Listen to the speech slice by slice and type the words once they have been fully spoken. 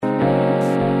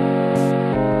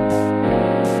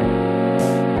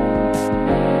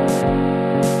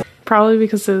probably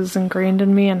because it was ingrained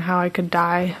in me and how I could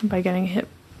die by getting hit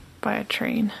by a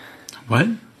train. What?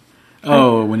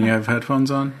 Oh, when you have headphones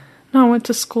on? No, I went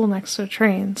to school next to a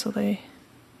train, so they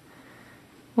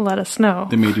let us know.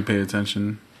 They made you pay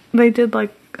attention. They did,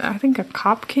 like, I think a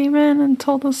cop came in and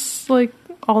told us, like,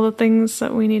 all the things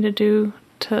that we need to do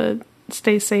to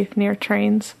stay safe near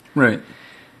trains. Right.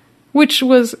 Which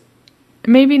was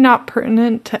maybe not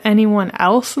pertinent to anyone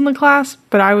else in the class,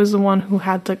 but I was the one who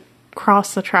had to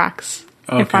cross the tracks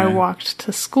if I walked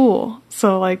to school.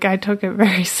 So, like, I took it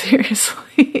very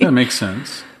seriously. That makes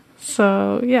sense.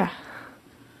 So, yeah.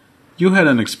 You had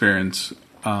an experience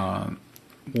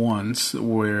once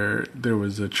where there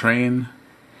was a train,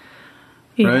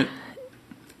 right?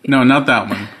 No, not that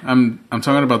one. I'm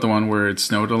talking about the one where it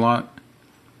snowed a lot.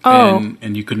 Oh.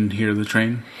 And you couldn't hear the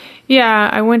train? Yeah,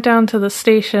 I went down to the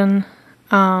station,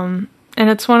 and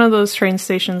it's one of those train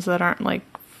stations that aren't, like,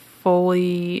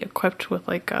 fully equipped with,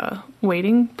 like, a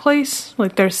waiting place.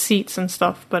 Like, there's seats and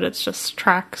stuff, but it's just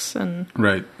tracks and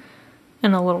right,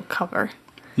 and a little cover.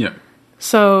 Yeah.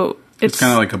 So it's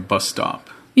kind of like a bus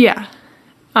stop. Yeah.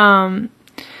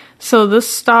 So this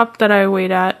stop that I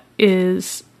wait at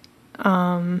is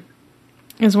one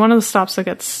of the stops that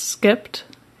gets skipped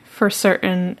for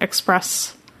certain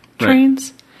express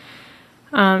trains.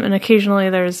 Right. And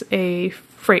occasionally there's a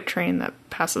freight train that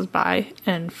passes by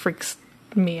and freaks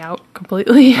me out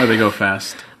completely. Oh, they go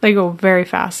fast. They go very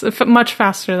fast. Much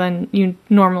faster than you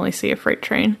normally see a freight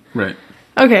train. Right.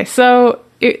 Okay, so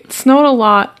it snowed a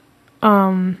lot.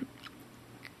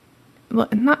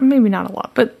 Maybe not a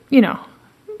lot, but, you know,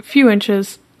 a few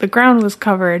inches. The ground was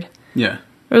covered. Yeah.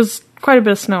 There was quite a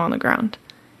bit of snow on the ground.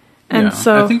 And yeah,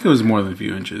 so I think it was more than a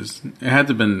few inches. It had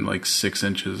to have been like 6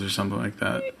 inches or something like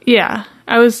that. Yeah.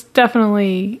 I was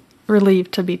definitely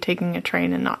relieved to be taking a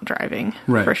train and not driving.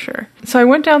 Right. For sure. So I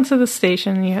went down to the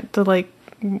station, and you had to, like,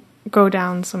 go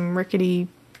down some rickety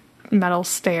metal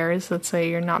stairs that say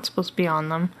you're not supposed to be on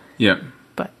them. Yeah.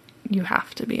 But you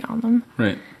have to be on them.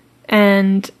 Right.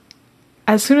 And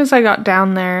as soon as I got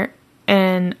down there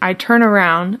and I turn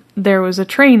around, there was a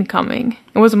train coming.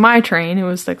 It wasn't my train, it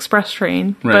was the express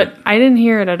train. Right. But I didn't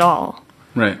hear it at all.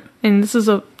 Right. And this is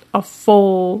a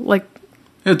full, like...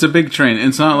 It's a big train.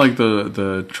 It's not like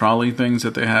the trolley things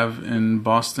that they have in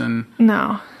Boston.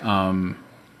 No.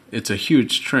 It's a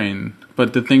huge train.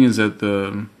 But the thing is that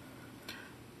the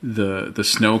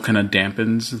snow kind of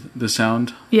dampens the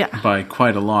sound by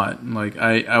quite a lot. Like,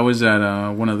 I was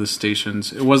at one of the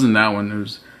stations. It wasn't that one. It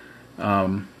was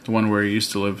the one where I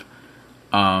used to live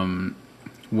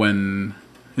when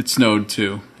it snowed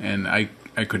too. And I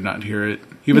could not hear it.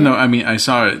 Even though, I mean, I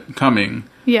saw it coming.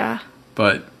 Yeah.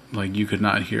 But, like, you could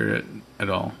not hear it at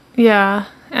all. Yeah.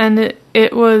 And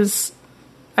it was...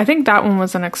 I think that one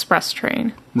was an express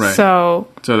train. Right. So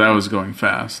that was going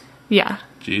fast. Yeah.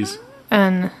 Jeez.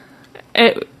 And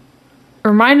it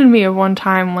reminded me of one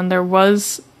time when there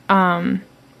was, it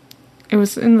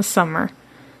was in the summer,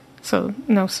 so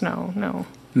no snow, no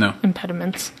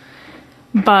impediments.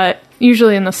 But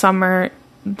usually in the summer,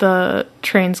 the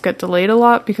trains get delayed a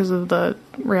lot because of the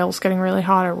rails getting really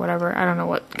hot or whatever. I don't know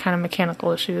what kind of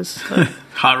mechanical issues.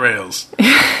 Hot rails.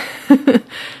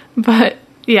 But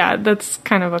yeah, that's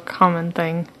kind of a common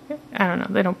thing. I don't know.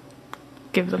 They don't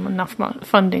give them enough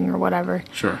funding or whatever.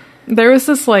 Sure. There was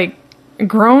this, like,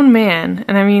 grown man,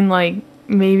 and I mean, like,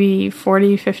 maybe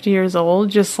 40, 50 years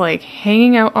old, just, like,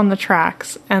 hanging out on the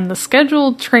tracks, and the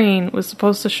scheduled train was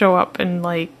supposed to show up in,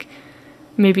 like,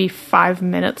 maybe 5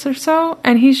 minutes or so,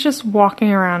 and he's just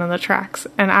walking around on the tracks,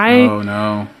 and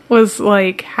I was,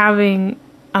 like, having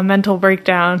a mental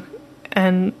breakdown,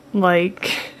 and,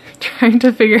 like, trying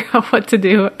to figure out what to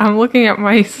do. I'm looking at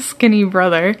my skinny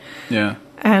brother. Yeah.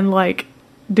 And, like,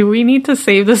 do we need to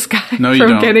save this guy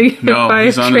from getting hit by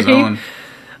he's a on train? his own.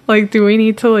 Like, do we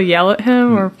need to, like, yell at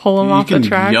him or pull him off the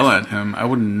tracks? You can yell at him. I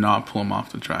would not pull him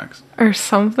off the tracks. Or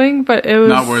something, but it was...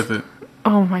 Not worth it.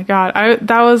 Oh my god.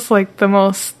 That was, like, the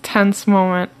most tense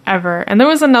moment ever. And there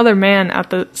was another man at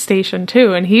the station,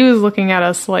 too, and he was looking at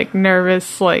us, like,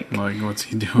 nervous, like... Like, what's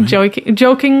he doing?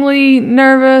 Jokingly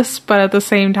nervous, but at the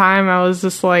same time, I was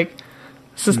just like,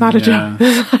 this is not a joke.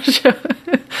 This is not a joke.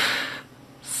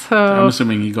 So... I'm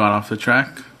assuming he got off the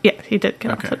track? Yeah, he did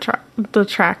get off the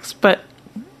tracks, but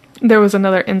there was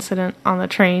another incident on the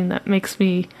train that makes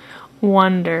me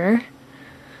wonder.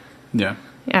 Yeah.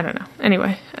 I don't know.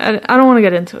 Anyway, I don't want to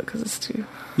get into it because it's too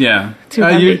heavy.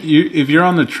 If you're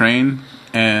on the train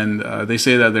and they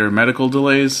say that there are medical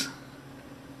delays...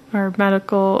 Or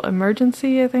medical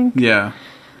emergency, I think. Yeah.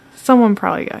 Someone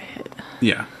probably got hit.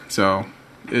 Yeah. So,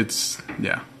 it's...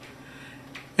 Yeah.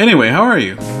 Anyway, how are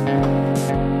you?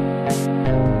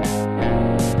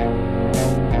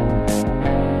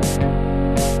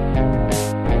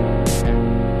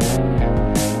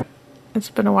 It's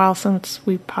been a while since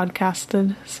we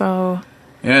podcasted, so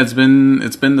Yeah, it's been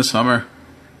the summer.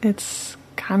 it's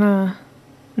kind of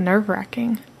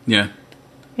nerve-wracking. Yeah.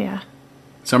 Yeah.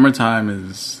 Summertime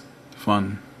is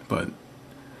fun, but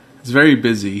it's very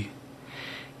busy.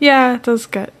 Yeah, it does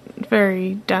get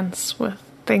very dense with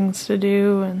things to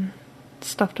do and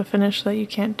stuff to finish that you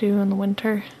can't do in the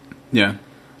winter. Yeah.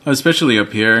 Especially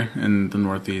up here in the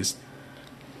Northeast.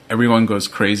 Everyone goes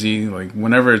crazy. Like,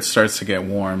 whenever it starts to get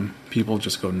warm, people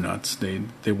just go nuts.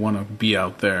 They want to be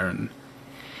out there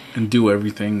and do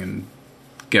everything and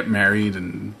get married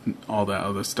and all that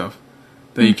other stuff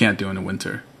that you can't do in the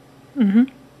winter. Mm-hmm.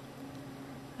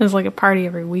 There's like a party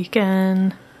every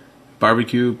weekend.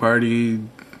 Barbecue party,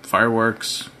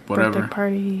 fireworks, whatever.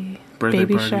 Birthday Birthday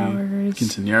baby party, showers.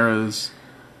 quinceañeras.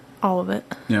 All of it.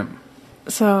 Yep.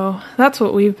 So that's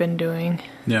what we've been doing.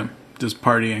 Yeah. Just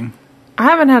partying. I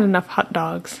haven't had enough hot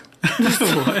dogs.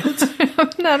 What? I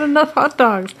haven't had enough hot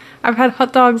dogs. I've had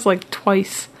hot dogs like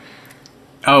twice.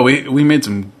 Oh, we made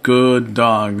some good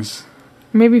dogs.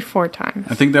 Maybe 4 times.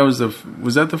 I think that was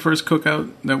that the first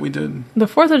cookout that we did? The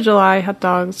 4th of July hot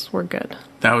dogs were good.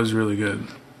 That was really good.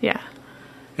 Yeah.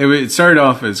 It started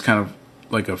off as kind of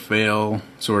like a fail,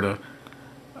 sort of.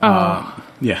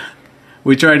 Yeah.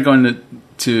 We tried going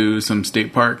to some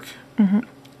state park,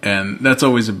 and that's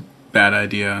always a bad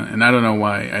idea. And I don't know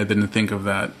why I didn't think of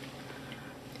that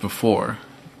before.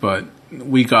 But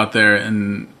we got there,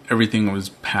 and everything was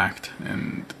packed.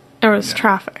 And There was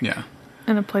traffic. yeah.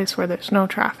 In a place where there's no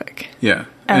traffic. Yeah.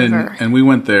 Ever. And we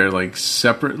went there, like,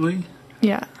 separately.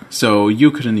 Yeah. So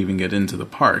you couldn't even get into the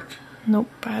park. Nope.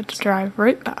 I had to drive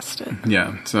right past it.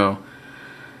 Yeah, so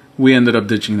we ended up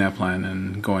ditching that plan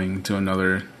and going to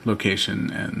another location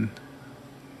and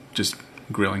just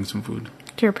grilling some food.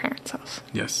 To your parents' house.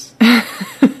 Yes.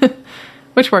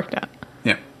 Which worked out.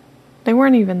 Yeah. They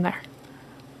weren't even there.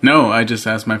 No, I just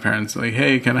asked my parents, like,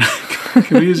 hey, can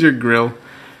we use your grill?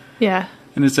 Yeah.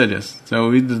 And it said yes. So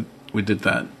we did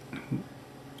that.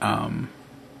 And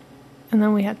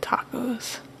then we had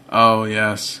tacos. Oh,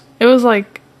 yes. It was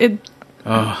like,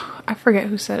 Oh. I forget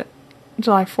who said it.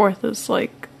 July 4th is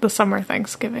like the summer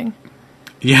Thanksgiving.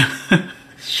 Yeah.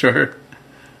 Sure.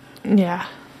 Yeah.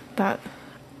 That,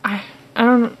 I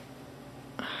don't know.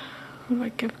 Who do I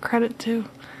give credit to?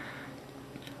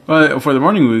 Well, for the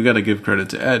morning, we got to give credit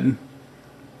to Ed.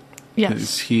 Yes.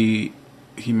 'Cause he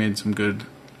made some good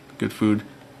food.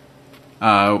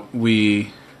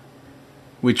 We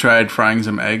tried frying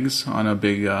some eggs on a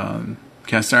big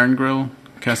cast iron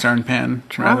pan,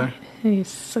 rather. He's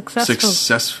successful.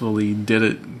 Successfully did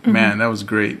it. Man, that was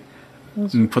great.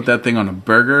 And put that thing on a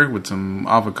burger with some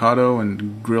avocado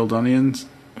and grilled onions.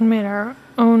 We made our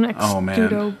own Oh, man.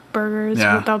 Extudo burgers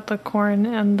Yeah. without the corn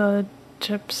and the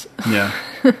chips. Yeah.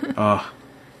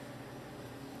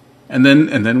 And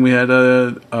then we had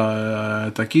a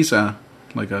taquiza,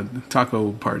 like a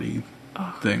taco party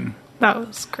thing. That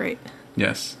was great.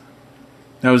 Yes.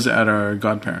 That was at our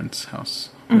godparents' house.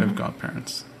 We have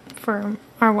godparents. For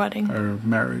our wedding. Our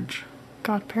marriage.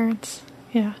 Godparents.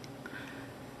 Yeah.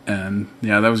 And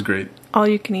yeah, that was great. All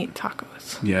you can eat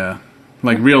tacos. Yeah.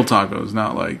 Like real tacos,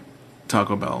 not like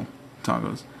Taco Bell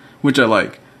tacos. Which I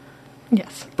like.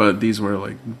 Yes. But these were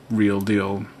like real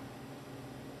deal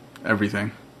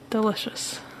everything.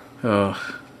 Delicious. Ugh.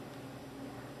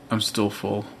 I'm still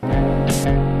full.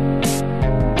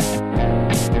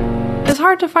 It's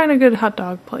hard to find a good hot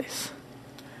dog place.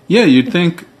 Yeah, you'd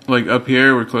think like up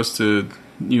here we're close to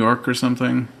New York or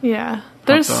something. Yeah.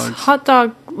 There's dogs. hot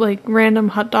dog, like random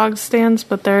hot dog stands,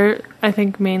 but they're, I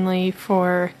think, mainly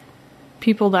for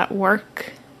people that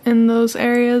work in those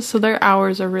areas. So their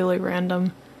hours are really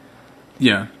random.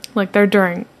 Yeah. Like they're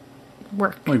during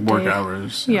work. Like work day.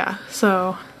 hours. Yeah.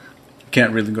 So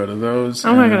Can't really go to those.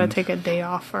 I'm not and going to take a day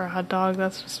off for a hot dog.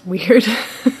 That's just weird.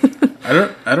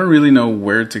 I don't really know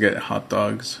where to get hot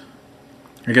dogs.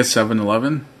 I guess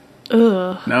 7-Eleven?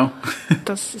 Ugh. No?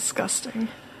 That's disgusting.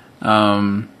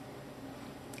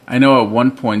 I know at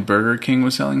one point Burger King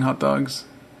was selling hot dogs.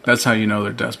 That's how you know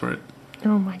they're desperate.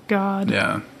 Oh my god.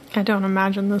 Yeah. I don't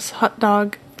imagine this hot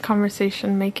dog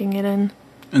conversation making it in.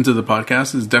 Into the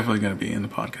podcast is definitely going to be in the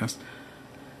podcast.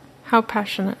 How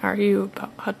passionate are you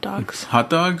about hot dogs? Hot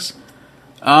dogs?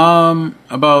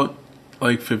 About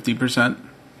like 50%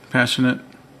 passionate.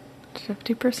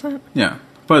 50%? Yeah.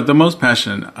 But the most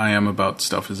passionate I am about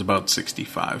stuff is about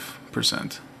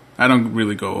 65%. I don't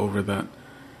really go over that.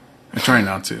 I try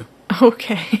not to.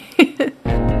 Okay.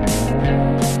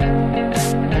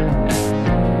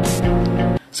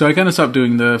 So I kind of stopped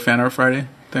doing the Fan Art Friday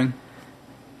thing.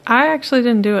 I actually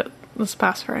didn't do it this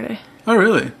past Friday. Oh,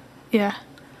 really? Yeah.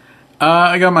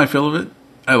 I got my fill of it.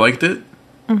 I liked it.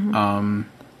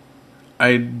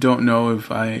 I don't know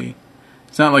if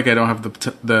it's not like I don't have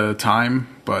the time,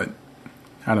 but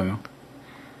I don't know.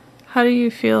 How do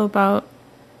you feel about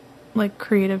like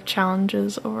creative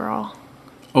challenges overall?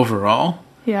 Overall,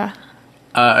 Yeah.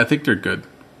 I think they're good.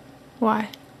 Why?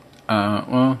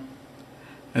 Well,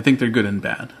 I think they're good and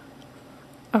bad.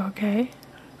 Okay.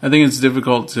 I think it's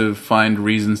difficult to find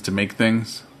reasons to make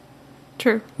things,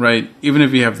 True. right? Even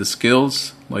if you have the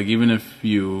skills, like even if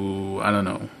you, I don't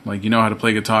know, like you know how to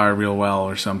play guitar real well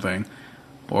or something,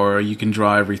 or you can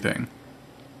draw everything.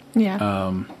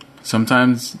 Yeah.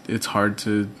 Sometimes it's hard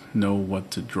to know what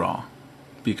to draw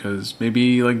because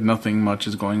maybe like nothing much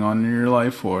is going on in your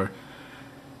life, or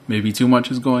maybe too much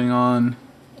is going on,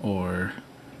 or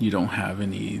you don't have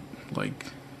any like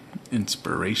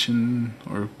inspiration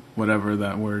or whatever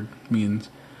that word means.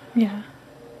 Yeah.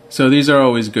 So these are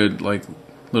always good, like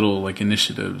little like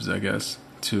initiatives, I guess,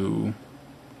 to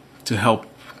help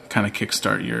kind of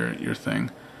kickstart your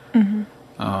thing. Mm-hmm.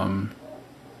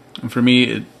 And for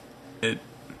me, it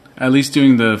at least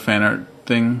doing the fan art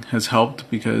thing has helped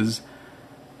because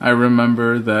I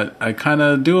remember that I kind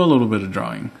of do a little bit of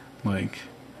drawing. Like,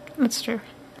 That's true.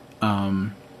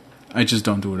 I just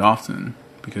don't do it often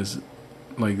because,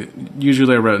 like,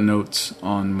 usually I write notes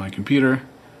on my computer.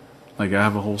 Like, I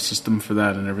have a whole system for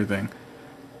that and everything.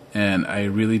 And I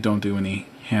really don't do any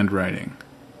handwriting.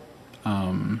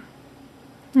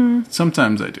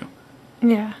 Sometimes I do,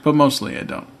 Yeah. but mostly I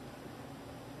don't.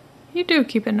 You do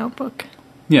keep a notebook.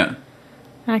 Yeah.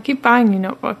 And I keep buying you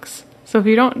notebooks. So if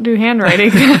you don't do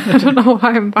handwriting, I don't know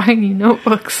why I'm buying you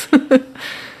notebooks.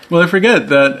 Well, I forget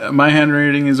that my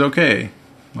handwriting is okay.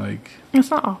 Like,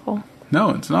 It's not awful.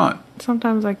 no, it's not.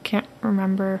 Sometimes I can't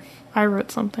remember if I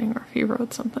wrote something or if you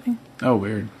wrote something. Oh,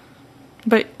 weird.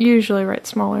 But you usually write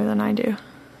smaller than I do.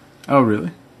 Oh,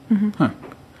 really? Mm-hmm. Huh.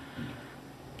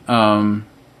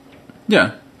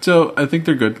 Yeah, so I think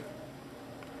they're good.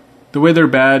 The way they're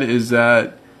bad is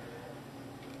that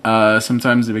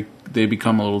sometimes they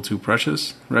become a little too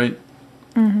precious, right?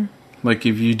 Mm-hmm. Like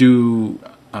if you do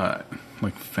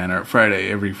like Fan Art Friday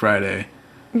every Friday,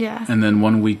 Yeah. and then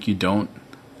one week you don't,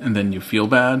 and then you feel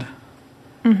bad.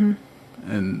 Mm-hmm.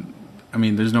 And I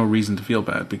mean, there's no reason to feel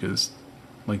bad because,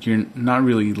 like, you're not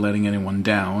really letting anyone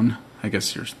down. I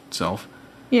guess yourself.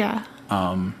 Yeah.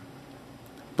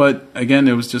 But again,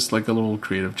 it was just like a little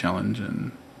creative challenge,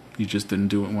 and you just didn't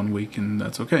do it one week, and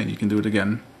that's okay. You can do it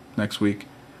again next week.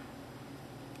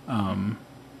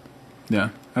 Yeah,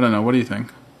 I don't know. What do you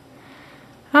think?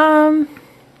 I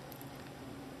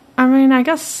mean, I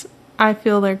guess I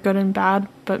feel they're good and bad,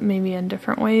 but maybe in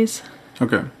different ways.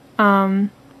 Okay. I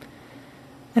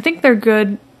think they're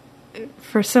good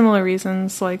for similar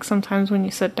reasons. Like sometimes when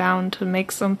you sit down to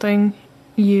make something,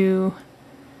 you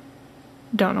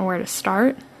don't know where to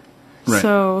start. Right.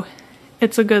 So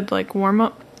it's a good like warm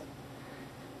up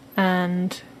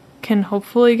and can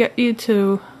hopefully get you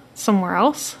to somewhere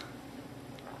else.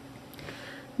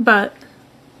 But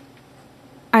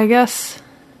I guess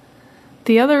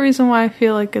the other reason why I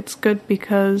feel like it's good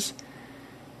because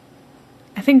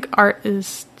I think art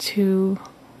is too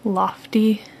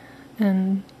lofty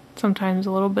and sometimes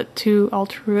a little bit too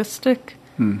altruistic.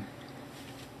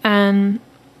 And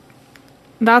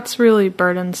that's really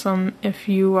burdensome if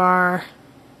you are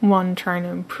one trying to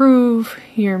improve,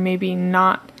 you're maybe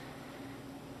not,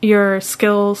 your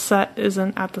skill set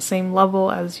isn't at the same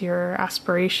level as your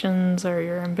aspirations or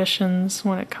your ambitions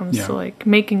when it comes to like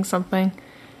making something.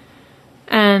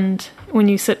 And when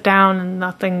you sit down and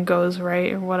nothing goes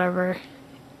right or whatever,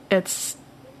 it's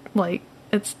like,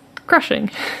 it's crushing.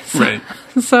 Right.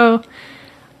 So,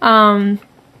 I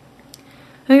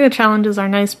think the challenges are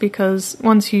nice because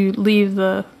once you leave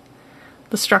the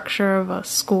structure of a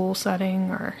school setting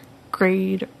or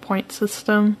grade point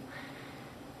system,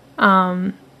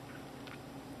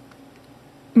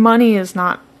 money is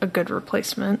not a good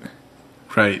replacement.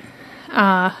 Right.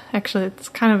 Actually, it's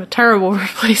kind of a terrible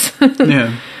replacement.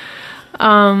 Yeah.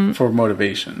 For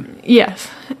motivation. Yes.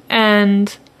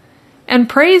 And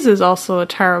praise is also a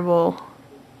terrible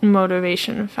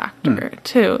motivation factor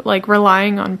too. Like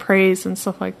relying on praise and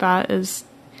stuff like that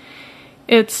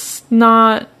it's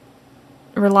not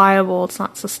reliable, it's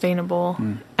not sustainable.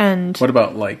 And What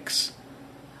about likes?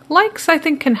 likes I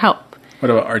think can help. What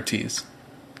about RTs?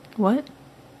 What?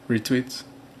 Retweets?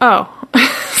 Oh,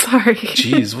 sorry.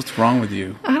 Jeez, what's wrong with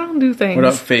you? I don't do things. What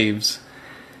about faves?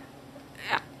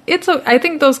 I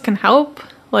think those can help,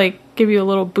 like give you a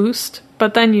little boost,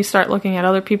 but then you start looking at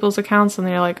other people's accounts and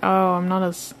you're like, oh, I'm not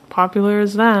as popular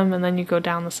as them, and then you go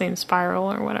down the same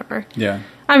spiral or whatever. Yeah.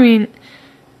 I mean,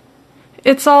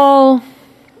 it's all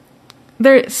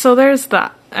there. So there's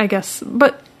that. I guess,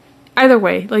 but either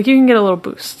way, like, you can get a little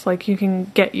boost. Like, you can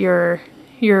get your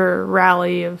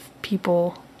rally of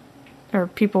people, or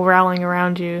people rallying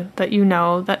around you that you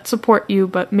know, that support you,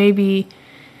 but maybe,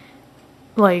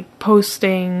 like,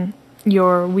 posting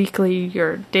your weekly,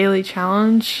 your daily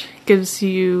challenge gives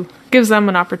them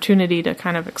an opportunity to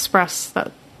kind of express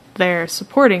that they're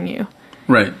supporting you.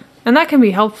 Right. And that can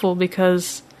be helpful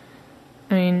because,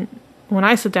 I mean, when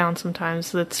I sit down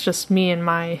sometimes, it's just me and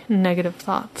my negative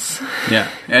thoughts. Yeah,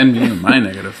 and me and my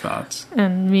negative thoughts.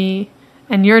 And me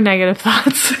and your negative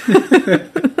thoughts.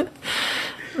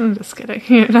 I'm just kidding.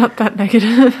 You're not that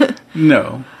negative.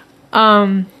 No.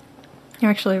 You're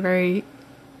actually very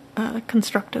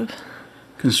constructive.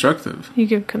 Constructive? You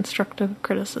give constructive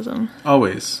criticism.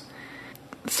 Always.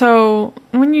 So,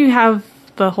 when you have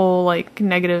the whole, like,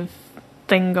 negative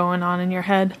thing going on in your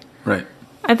head... Right.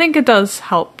 I think it does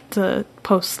help to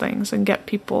post things and get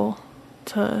people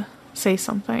to say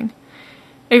something.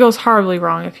 It goes horribly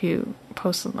wrong if you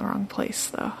post in the wrong place,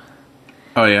 though.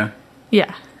 Oh, yeah?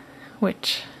 Yeah,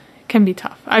 which can be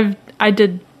tough. I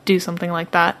did do something like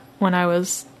that when I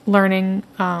was learning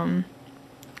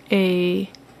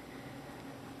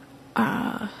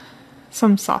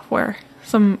some software,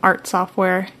 some art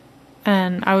software,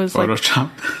 and I was Photoshop?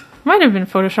 Might have been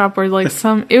Photoshop or like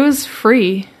it was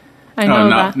free. I know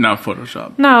that. Not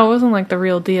Photoshop. No, it wasn't like the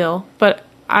real deal. But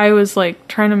I was like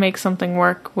trying to make something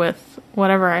work with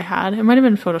whatever I had. It might have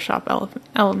been Photoshop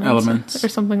elements or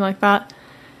something like that.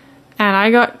 And I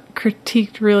got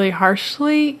critiqued really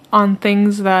harshly on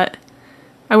things that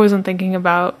I wasn't thinking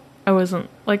about. I was in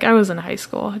high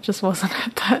school. I just wasn't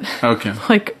at that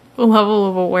like level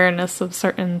of awareness of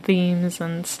certain themes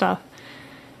and stuff.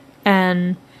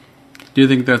 And do you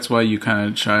think that's why you kind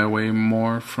of shy away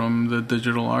more from the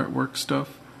digital artwork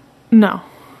stuff? No.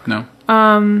 No?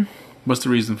 What's the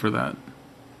reason for that?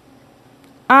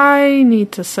 I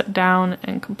need to sit down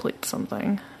and complete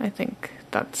something. I think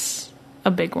that's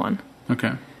a big one.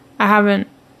 Okay. I haven't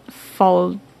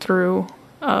followed through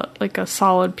like a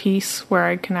solid piece where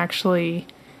I can actually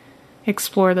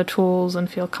explore the tools and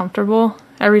feel comfortable.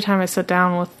 Every time I sit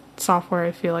down with software,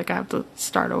 I feel like I have to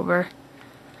start over.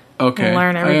 Okay,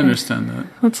 learn everything. I understand that.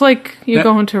 It's like you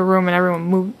go into a room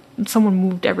and someone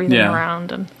moved everything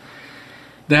around, and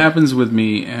that happens with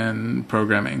me and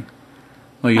programming.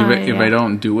 Like if I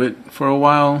don't do it for a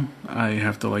while, I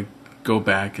have to like go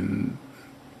back and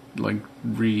like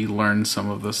relearn some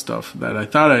of the stuff that I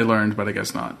thought I learned, but I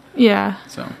guess not. Yeah.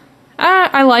 So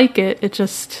I like it. It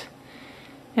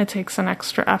takes an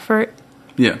extra effort.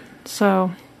 Yeah.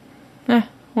 So,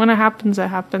 when it happens, it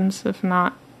happens. If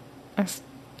not, I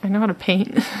know how to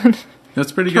paint.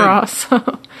 That's pretty Draw, good.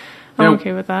 So I'm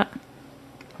okay with that.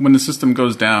 When the system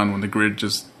goes down, when the grid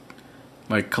just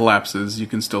like collapses, you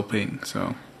can still paint.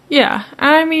 So yeah,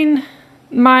 I mean,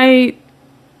 my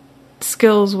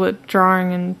skills with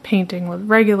drawing and painting with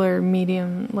regular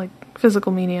medium, like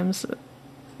physical mediums,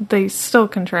 they still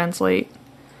can translate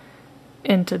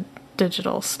into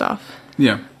digital stuff.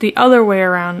 Yeah. The other way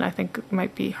around, I think,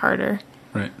 might be harder.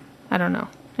 Right. I don't know.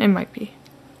 It might be.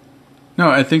 No,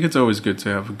 I think it's always good to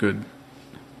have a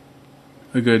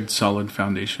good solid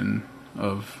foundation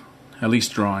of at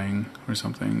least drawing or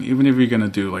something, even if you're going to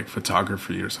do like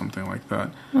photography or something like that.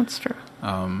 That's true.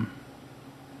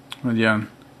 But yeah,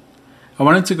 I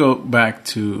wanted to go back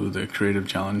to the creative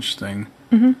challenge thing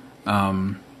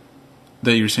that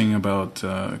you're saying about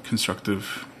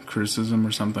constructive criticism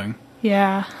or something.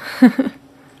 Yeah.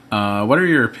 What are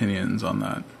your opinions on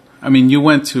that? I mean, you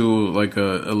went to like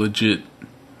a legit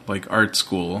like art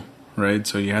school, right?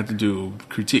 So you had to do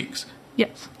critiques.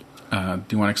 Yes. Do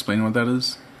you want to explain what that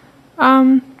is?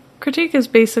 Critique is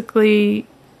basically,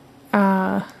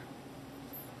 it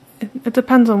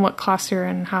depends on what class you're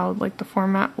in, how like the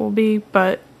format will be,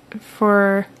 but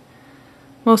for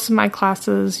most of my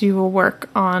classes, you will work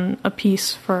on a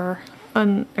piece for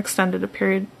an extended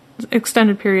period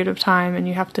of time, and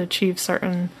you have to achieve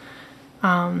certain,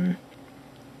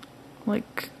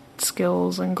 like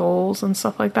skills and goals and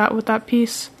stuff like that with that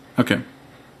piece. Okay.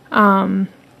 Or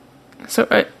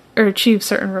achieve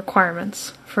certain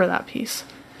requirements for that piece.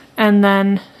 And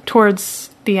then towards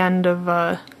the end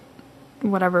of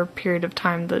whatever period of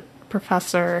time the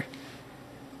professor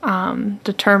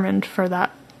determined for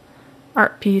that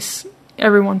art piece,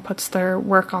 everyone puts their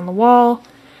work on the wall,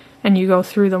 and you go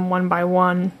through them one by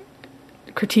one,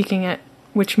 critiquing it,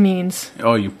 which means...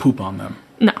 Oh, you poop on them.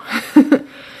 No.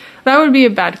 That would be a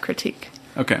bad critique.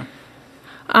 Okay.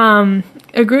 A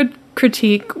good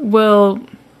critique will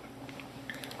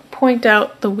point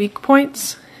out the weak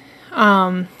points.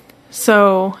 It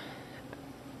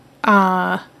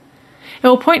it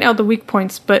will point out the weak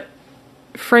points, but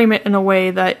frame it in a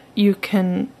way that you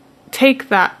can take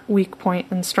that weak point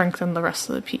and strengthen the rest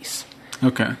of the piece.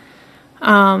 Okay.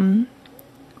 And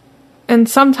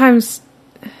sometimes,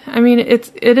 I mean,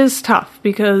 it is tough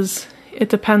because it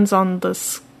depends on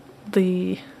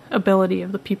the ability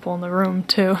of the people in the room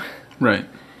too. Right.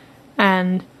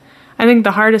 And I think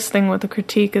the hardest thing with a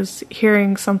critique is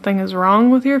hearing something is wrong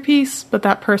with your piece, but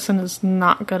that person is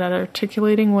not good at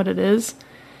articulating what it is.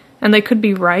 And they could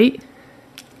be right.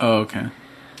 Oh, okay.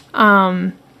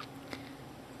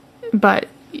 But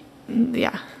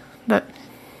yeah,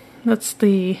 that's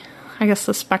the, I guess,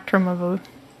 the spectrum of a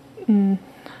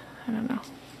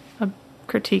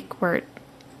critique where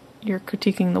you're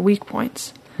critiquing the weak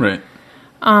points. Right.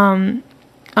 On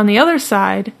the other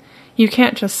side, you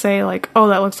can't just say like, oh,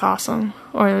 that looks awesome,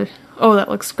 or oh, that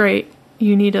looks great.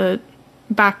 You need to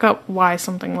back up why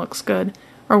something looks good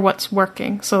or what's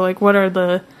working. So like, what are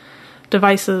the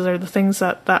devices or the things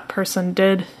that person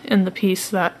did in the piece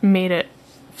that made it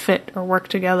fit or work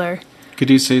together? Could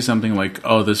you say something like,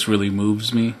 oh, this really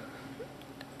moves me?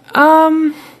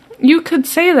 You could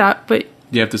say that, but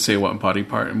you have to say what body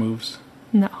part it moves?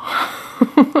 No.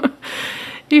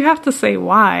 You have to say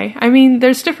why. I mean,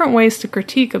 there's different ways to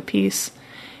critique a piece.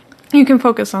 You can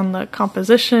focus on the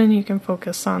composition, you can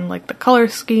focus on like the color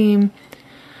scheme,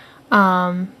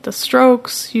 the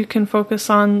strokes, you can focus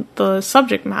on the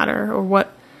subject matter or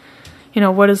what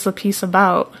is the piece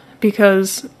about,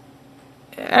 because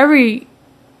every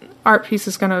art piece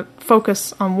is going to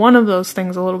focus on one of those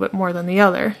things a little bit more than the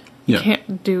other. You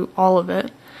can't do all of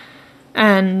it.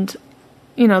 And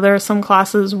there are some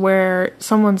classes where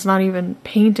someone's not even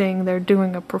painting, they're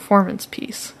doing a performance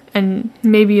piece. And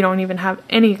maybe you don't even have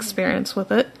any experience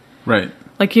with it. Right.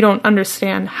 Like you don't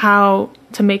understand how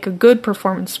to make a good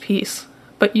performance piece,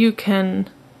 but you can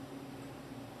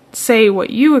say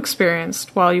what you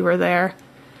experienced while you were there.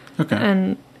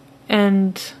 Okay.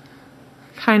 And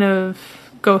kind of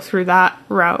go through that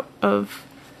route of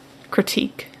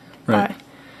critique. Right.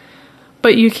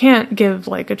 But you can't give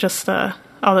like just a,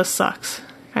 oh, this sucks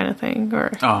kind of thing,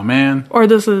 or oh man, or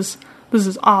this is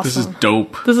awesome. This is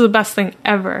dope. This is the best thing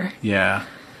ever. Yeah.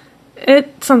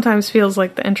 It sometimes feels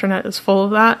like the internet is full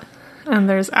of that, and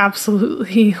there's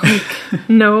absolutely like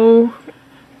no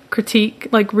critique,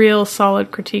 like real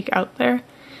solid critique out there.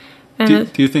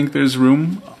 And do you think there's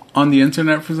room on the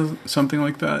internet for something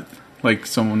like that? Like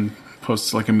someone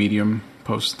posts like a Medium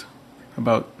post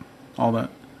about all that?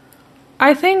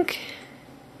 I think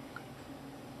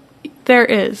there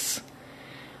is.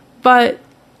 But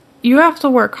you have to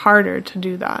work harder to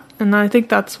do that. And I think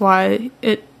that's why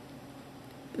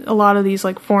a lot of these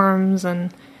like forums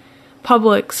and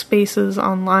public spaces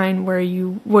online where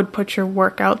you would put your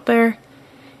work out there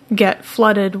get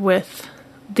flooded with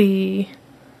the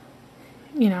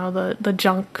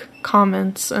junk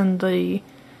comments and the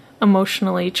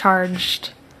emotionally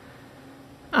charged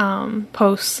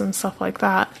posts and stuff like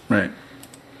that. Right.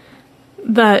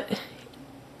 That,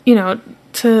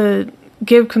 to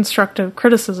give constructive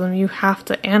criticism, you have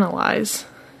to analyze.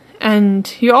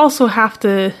 And you also have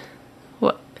to...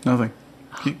 What? Nothing.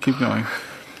 Keep going.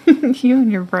 You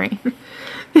and your brain.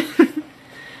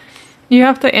 You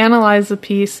have to analyze the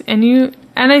piece, and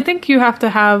I think you have to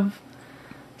have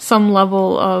some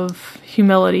level of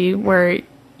humility where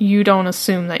you don't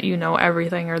assume that you know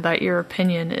everything or that your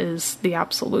opinion is the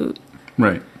absolute.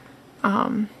 Right.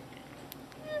 And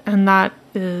that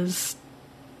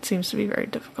seems to be very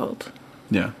difficult.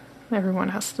 Yeah. Everyone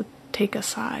has to take a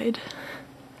side.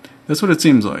 That's what it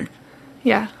seems like.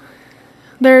 Yeah.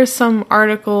 There's some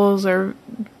articles or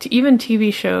even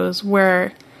TV shows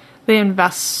where they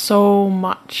invest so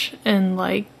much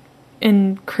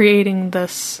in creating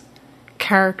this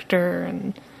character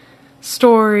and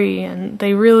story, and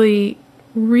they really,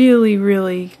 really,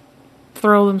 really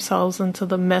throw themselves into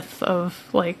the myth of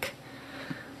like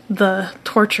the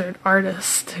tortured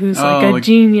artist who's like a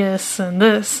genius and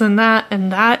this and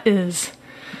that is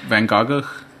Van Gogh.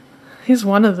 He's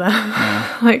one of them.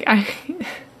 Yeah. Like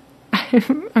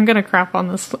I'm gonna crap on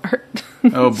this art.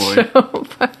 Oh boy. show,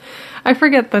 but I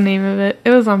forget the name of it. It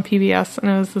was on PBS, and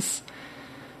it was this.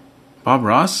 Bob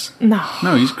Ross? No,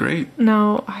 he's great.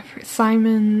 No,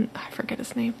 Simon. I forget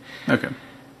his name. Okay.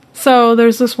 So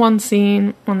there's this one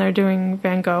scene when they're doing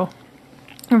Van Gogh,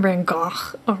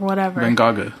 or whatever. Van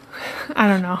Gogh. I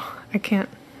don't know. I can't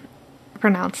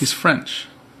pronounce. He's French.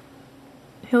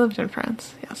 He lived in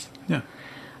France. Yes. Yeah.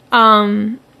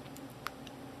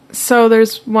 So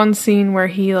there's one scene where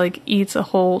he like eats a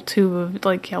whole tube of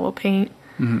like yellow paint.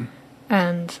 Mm-hmm.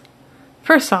 And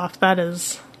first off, that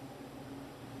is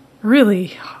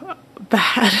really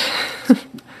bad.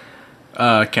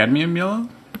 Cadmium yellow?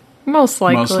 Most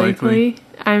likely. Most likely.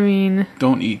 I mean...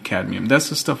 Don't eat cadmium. That's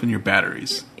the stuff in your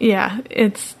batteries. Yeah,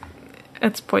 it's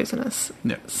poisonous.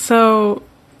 Yeah. So,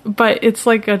 but it's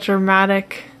like a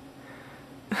dramatic...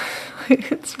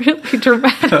 It's really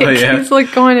dramatic. Oh, yeah. He's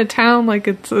like going to town like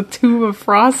it's a tube of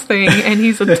frosting and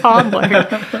he's a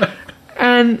toddler.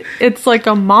 And it's like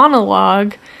a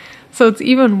monologue, so it's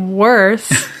even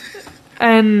worse.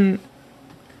 And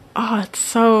it's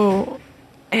so...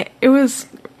 It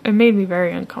made me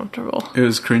very uncomfortable. It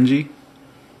was cringy?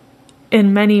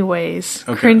 In many ways.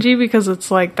 Okay. Cringy because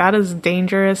it's like, that is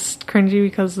dangerous. Cringy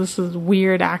because this is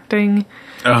weird acting.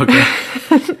 Oh, okay.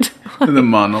 The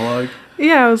monologue?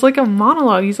 Yeah, it was like a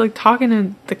monologue. He's like talking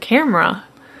to the camera.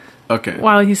 Okay.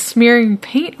 While he's smearing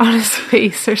paint on his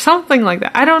face or something like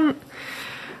that. I don't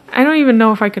even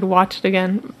know if I could watch it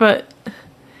again. But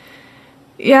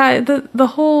yeah, the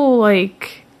whole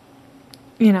like,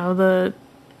 you know, the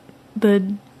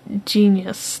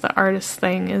genius, the artist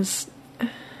thing is,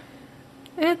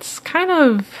 it's kind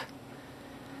of,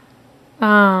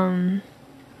 I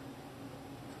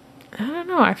don't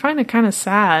know, I find it kind of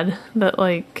sad that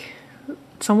like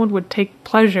someone would take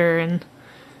pleasure in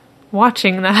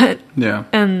watching that. Yeah.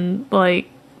 And like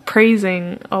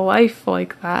praising a life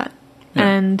like that. Yeah.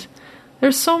 And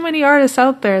there's so many artists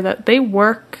out there that they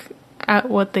work at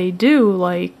what they do,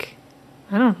 like,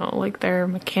 I don't know, like they're a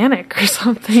mechanic or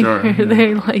something. Sure, Or yeah.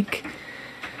 they're like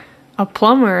a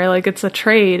plumber, like it's a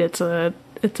trade, it's a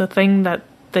thing that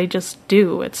they just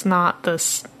do. It's not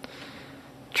this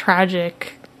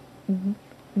tragic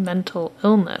mental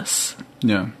illness.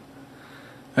 Yeah.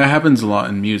 That happens a lot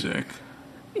in music,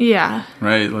 Yeah.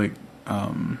 right? Like,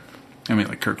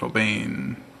 like Kurt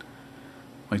Cobain,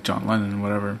 like John Lennon,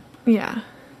 whatever. Yeah.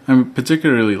 I mean,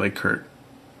 particularly like Kurt,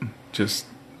 just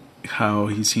how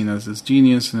he's seen as this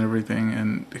genius and everything,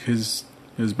 and his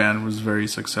band was very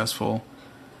successful.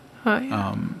 Oh,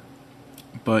 yeah.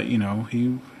 But you know,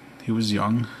 he was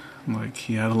young, like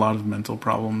he had a lot of mental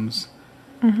problems,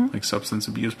 like substance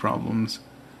abuse problems.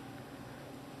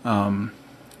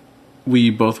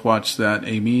 We both watched that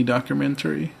Amy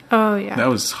documentary. Oh, yeah. That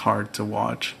was hard to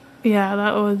watch. Yeah,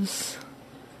 that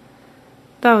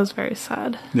was very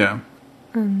sad. Yeah.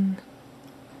 And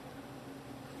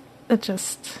it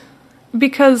just,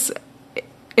 because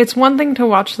it's one thing to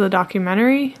watch the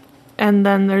documentary, and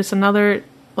then there's another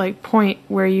like point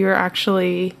where you're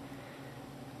actually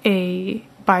a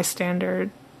bystander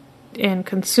and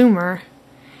consumer,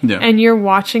 Yeah. and you're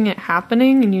watching it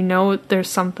happening, and you know there's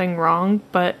something wrong,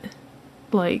 but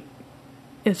like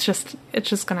it's just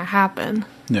gonna happen.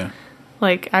 Yeah.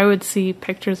 Like, I would see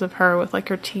pictures of her with, like,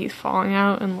 her teeth falling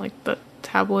out and, like, the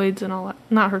tabloids and all that.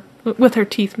 Not her, with her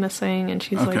teeth missing, and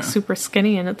she's, Okay. like, super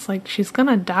skinny, and it's like, she's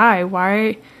gonna die.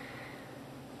 Why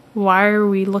are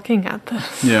we looking at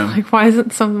this? Yeah. Like, why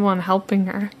isn't someone helping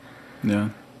her? Yeah.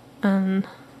 And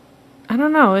I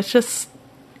don't know, it's just,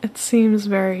 it seems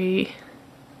very...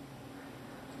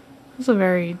 It's a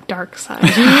very dark side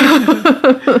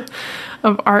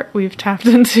of art we've tapped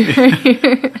into right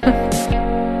here.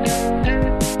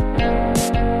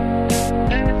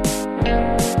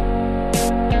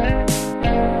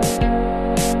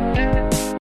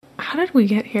 How did we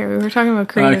get here? We were talking about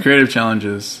Creative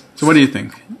challenges. So what do you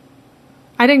think?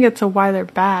 I didn't get to why they're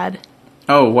bad.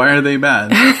 Oh, why are they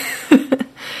bad?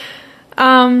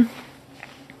 A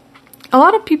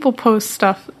lot of people post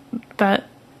stuff that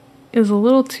is a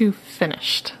little too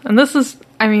finished. And this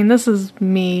is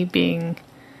me being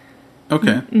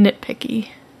Okay. nitpicky,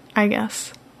 I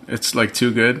guess. It's like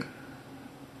too good.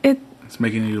 It's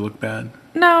making you look bad.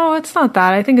 No, it's not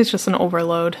that. I think it's just an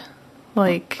overload.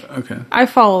 Like, Okay. I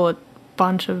follow a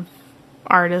bunch of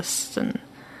artists and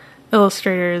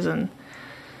illustrators and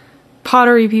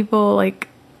pottery people. Like,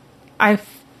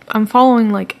 I'm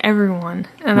following, like, everyone.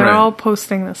 And they're Right. all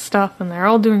posting this stuff. And they're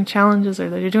all doing challenges. Or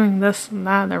they're doing this and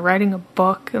that. And they're writing a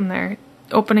book. And they're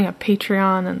opening a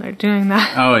Patreon. And they're doing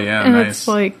that. Oh, yeah, and nice. it's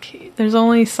like, there's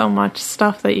only so much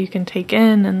stuff that you can take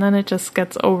in. And then it just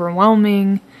gets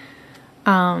overwhelming.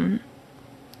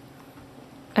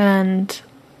 And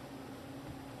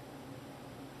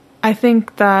I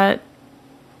think that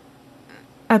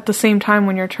at the same time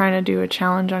when you're trying to do a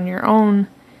challenge on your own,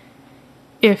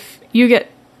 if you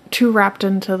get too wrapped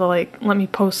into the, like, let me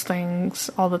post things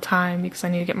all the time because I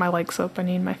need to get my likes up, I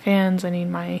need my fans, I need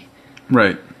my...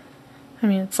 Right. I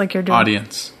mean, it's like you're doing...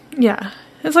 Audience. Yeah.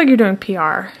 It's like you're doing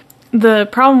PR. The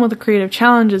problem with the creative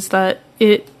challenge is that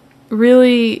it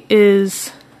really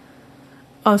is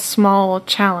a small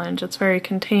challenge. It's very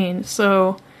contained.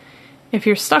 So if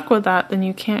you're stuck with that, then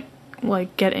you can't,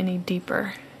 like, get any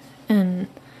deeper and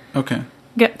Okay.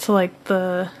 get to, like,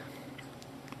 the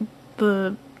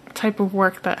the type of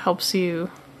work that helps you.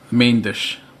 Main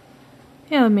dish.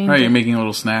 Yeah, the main Right, dish. you're making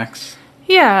little snacks.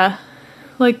 Yeah.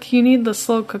 Like, you need the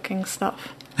slow cooking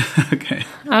stuff. Okay.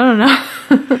 I don't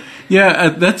know. Yeah,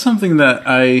 that's something that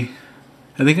I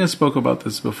think I spoke about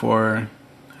this before,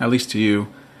 at least to you,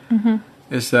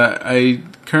 is that I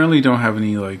currently don't have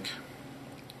any, like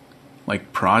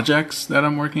projects that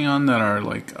I'm working on that are,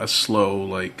 like, a slow,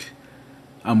 like,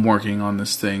 I'm working on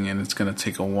this thing and it's going to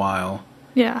take a while.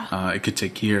 Yeah. It could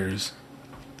take years.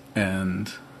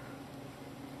 And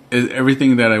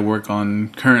everything that I work on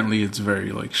currently, it's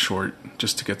very, like, short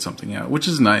just to get something out, which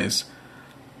is nice.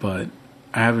 But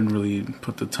I haven't really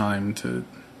put the time to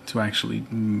actually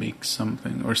make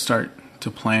something or start to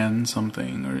plan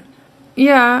something. Or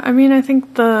Yeah, I mean, I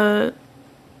think the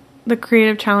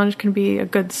creative challenge can be a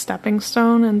good stepping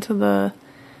stone into the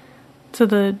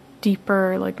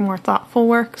deeper, like, more thoughtful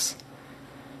works.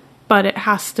 But it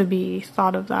has to be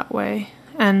thought of that way.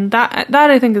 And that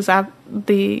I think is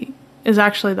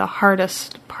actually the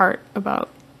hardest part about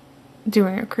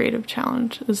doing a creative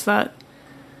challenge, is that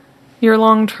your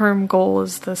long-term goal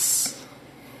is this,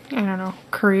 I don't know,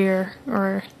 career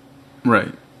right.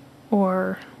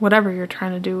 or whatever you're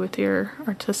trying to do with your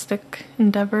artistic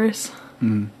endeavors.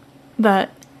 Mm. That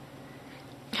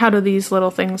how do these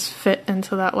little things fit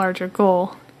into that larger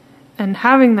goal? And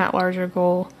having that larger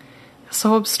goal is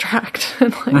so abstract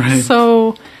and Right.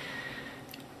 so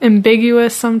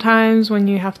ambiguous sometimes when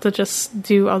you have to just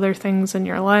do other things in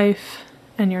your life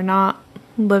and you're not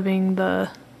living the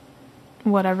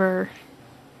whatever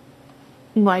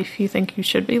life you think you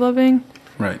should be living.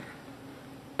 Right.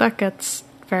 That gets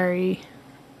very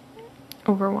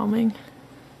overwhelming.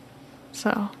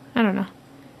 So, I don't know.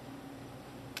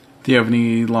 Do you have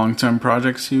any long-term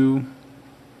projects you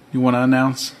want to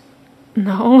announce?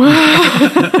 No.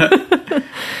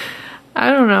 I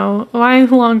don't know. My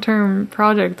long-term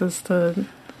project is to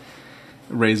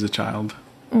Raise a child.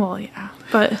 Well, yeah,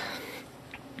 but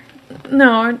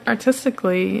no,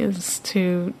 artistically is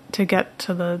to get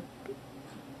to the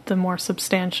more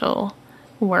substantial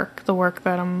work, the work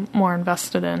that I'm more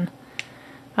invested in.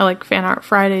 I like Fan Art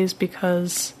Fridays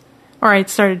or I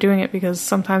started doing it because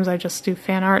sometimes I just do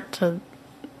fan art to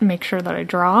make sure that I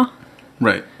draw.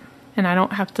 Right. And I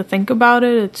don't have to think about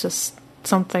it. It's just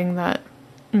something that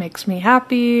makes me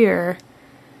happy, or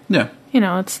Yeah.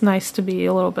 it's nice to be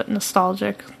a little bit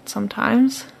nostalgic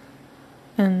sometimes.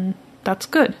 And that's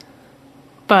good.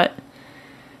 But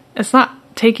it's not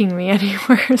taking me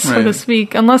anywhere, so to Right.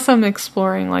 speak, unless I'm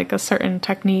exploring like a certain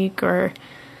technique or,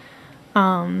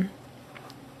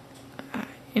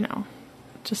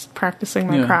 just practicing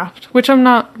my Yeah. craft, which I'm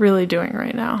not really doing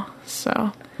right now.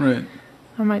 So Right.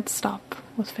 I might stop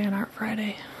with Fan Art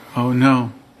Friday. Oh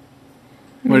no.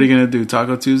 What are you gonna do?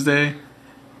 Taco Tuesday?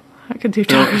 I could do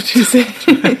Taco Tuesday.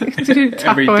 I could do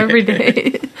taco every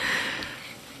day.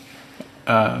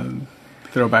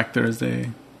 Throwback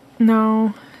Thursday.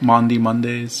 No. Maundy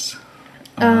Mondays.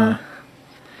 I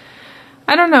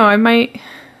don't know. I might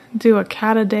do a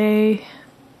cat a day.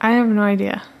 I have no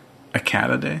idea. A cat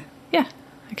a day? Yeah.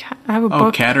 A cat. I have a Oh,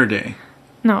 book. catter day.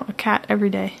 No, a cat every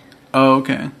day. Oh,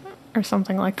 okay. Or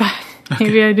something like that.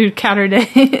 Maybe I do catter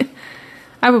day.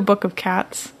 I have a book of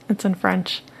cats. It's in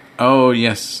French. Oh,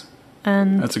 yes.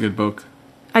 And That's a good book.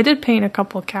 I did paint a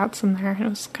couple of cats in there. It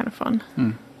was kind of fun.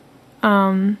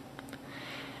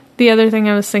 The other thing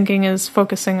I was thinking is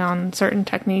focusing on certain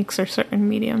techniques or certain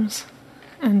mediums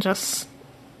and just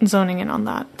zoning in on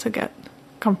that to get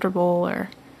comfortable, or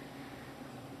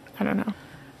I don't know.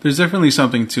 There's definitely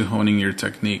something to honing your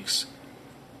techniques.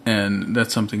 And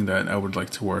that's something that I would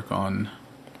like to work on.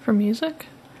 For music?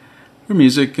 For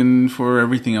music and for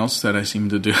everything else that I seem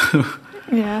to do.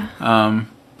 Yeah.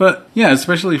 But yeah,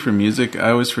 especially for music, I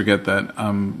always forget that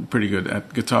I'm pretty good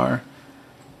at guitar.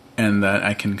 And that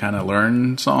I can kind of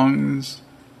learn songs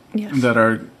Yes. that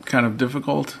are kind of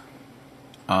difficult.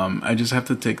 I just have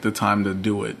to take the time to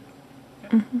do it.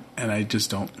 Mm-hmm. And I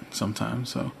just don't sometimes.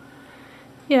 So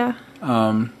Yeah.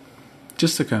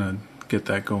 just to kind of get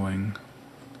that going.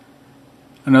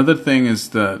 Another thing is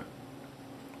that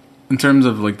in terms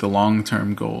of like the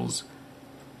long-term goals,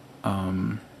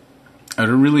 I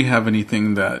don't really have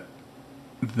anything that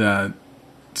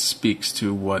speaks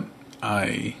to what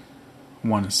I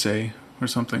want to say or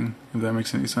something, if that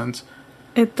makes any sense.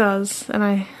 It does,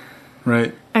 and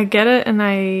Right? I get it, and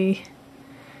I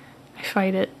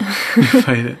fight it.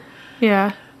 Fight it.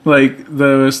 Yeah. Like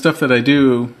the stuff that I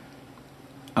do,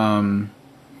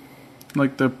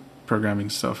 like the programming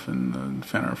stuff and the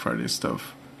Fan Art Friday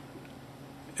stuff,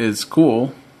 is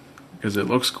cool because it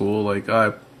looks cool. Like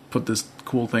I put this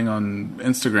cool thing on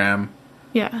Instagram,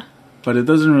 Yeah. but it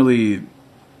doesn't really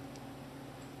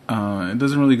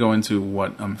go into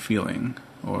what I'm feeling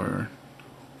or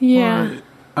I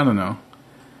don't know.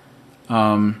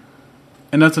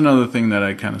 And that's another thing that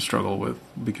I kind of struggle with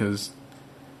because,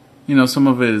 you know, some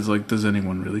of it is like, does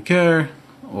anyone really care?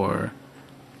 Or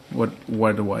what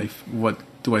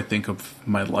do I think of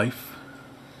my life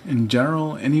in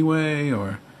general anyway?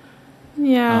 Or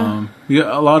yeah,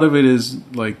 a lot of it is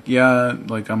like, yeah,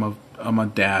 like I'm a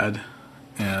dad,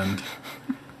 and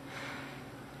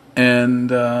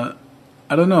I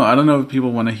don't know if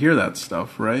people want to hear that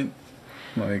stuff, right?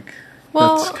 Like,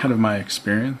 well, that's kind of my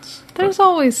experience. There's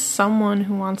always someone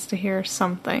who wants to hear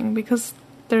something because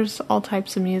there's all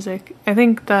types of music. I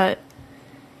think that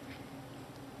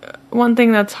one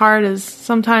thing that's hard is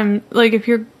sometimes, like, if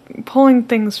you're pulling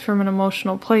things from an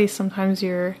emotional place, sometimes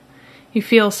you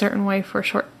feel a certain way for a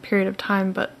short period of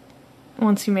time, but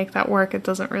once you make that work, it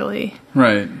doesn't really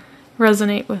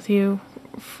resonate with you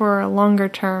for a longer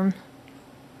term.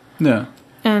 Yeah.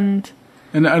 And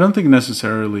I don't think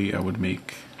necessarily I would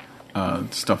make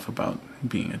stuff about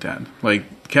being a dad.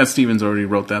 Like, Cat Stevens already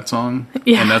wrote that song,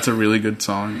 and that's a really good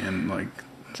song, and like,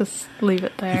 just leave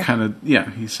it there.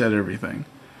 He said everything.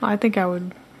 Well, I think I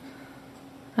would,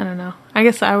 I don't know. I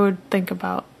guess I would think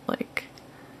about, like,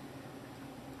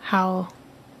 how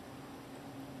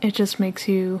it just makes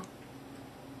you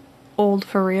old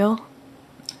for real.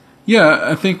 Yeah,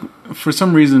 I think for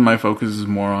some reason my focus is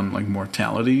more on, like,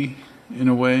 mortality in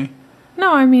a way.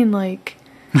 No, I mean, like,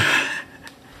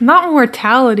 not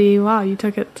mortality. Wow, you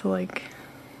took it to, like...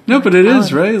 No, but it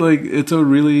is, right? Like, it's a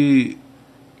really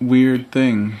weird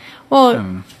thing.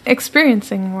 Well,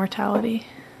 experiencing mortality.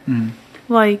 Mm.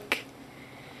 Like,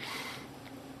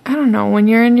 I don't know, when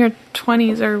you're in your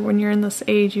 20s or when you're in this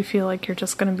age, you feel like you're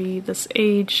just going to be this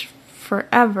age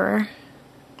forever.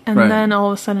 And then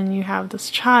all of a sudden you have this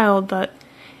child that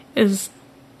is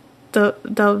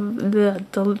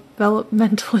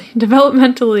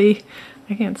developmentally,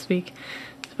 I can't speak,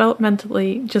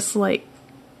 developmentally just like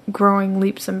growing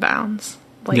leaps and bounds,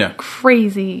 like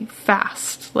crazy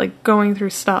fast, like going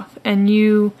through stuff, and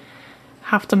you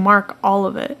have to mark all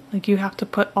of it. Like, you have to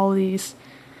put all these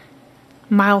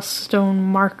milestone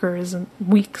markers and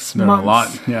weeks, months. A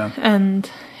lot, yeah. And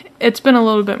it's been a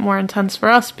little bit more intense for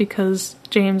us because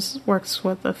James works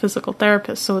with a physical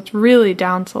therapist, so it's really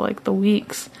down to like the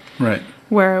weeks. Right.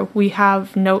 Where we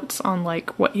have notes on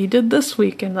like what he did this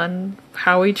week and then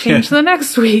how he changed the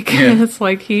next week. Yeah. And it's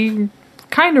like he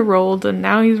kind of rolled and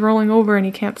now he's rolling over and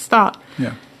he can't stop.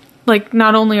 Yeah. Like,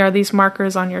 not only are these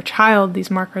markers on your child, these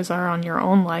markers are on your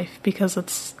own life, because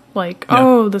it's like,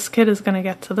 oh, this kid is going to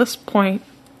get to this point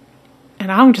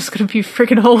and I'm just going to be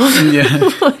freaking old. Yeah.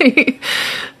 Like,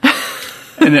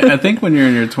 and I think when you're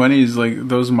in your 20s, like,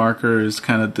 those markers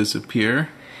kind of disappear,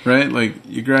 right? Like,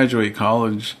 you graduate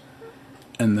college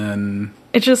and then...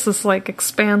 It's just this, like,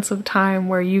 expanse of time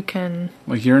where you can...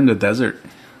 Like, you're in the desert.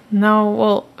 No,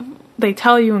 well, they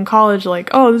tell you in college,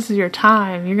 like, oh, this is your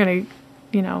time. You're going to,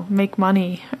 you know, make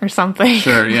money or something.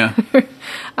 Sure, yeah.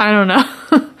 I don't know.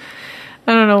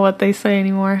 I don't know what they say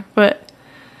anymore. But,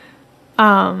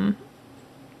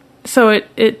 so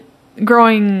it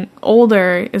growing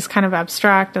older is kind of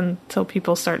abstract until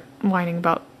people start whining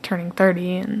about turning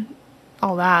 30 and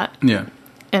all that. Yeah.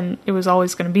 And it was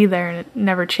always going to be there, and it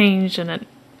never changed, and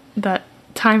that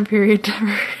time period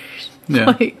never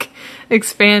like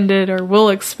expanded or will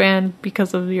expand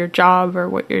because of your job or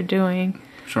what you're doing.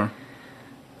 Sure.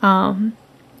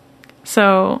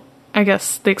 So I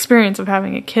guess the experience of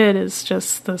having a kid is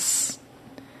just this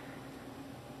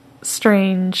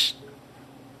strange,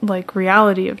 like,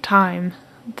 reality of time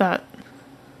that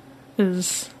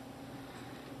is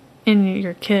in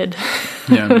your kid.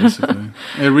 Yeah, basically.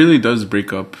 It really does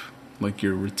break up, like,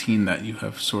 your routine that you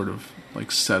have sort of,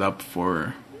 like, set up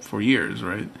for years,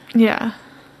 right? Yeah.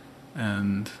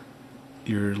 And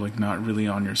you're, like, not really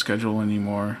on your schedule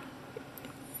anymore.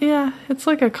 Yeah, it's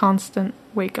like a constant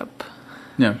wake up.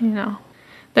 Yeah. You know?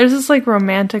 There's this, like,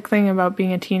 romantic thing about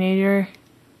being a teenager,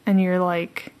 and you're,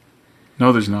 like...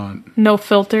 No, there's not. No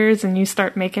filters, and you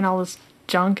start making all this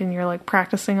junk, and you're, like,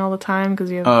 practicing all the time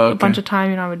because you have a bunch of time,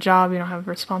 you don't have a job, you don't have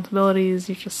responsibilities,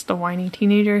 you're just a whiny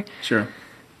teenager. Sure.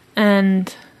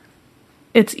 And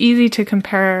it's easy to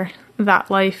compare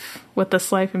that life with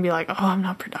this life and be like, oh, I'm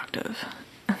not productive.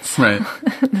 So, right.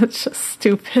 That's just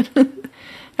stupid.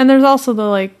 And there's also the,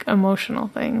 like, emotional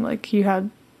thing. Like, you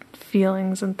had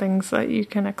feelings and things that you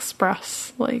can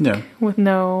express, like, with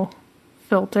no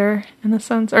filter, in a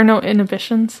sense, or no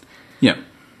inhibitions. Yeah.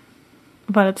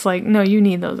 But it's like, no, you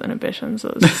need those inhibitions.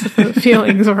 Those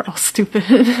feelings were all stupid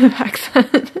back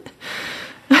then.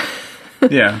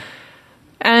 Yeah.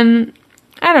 And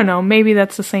I don't know, maybe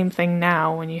that's the same thing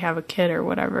now when you have a kid or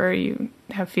whatever. You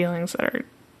have feelings that are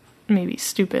maybe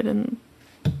stupid in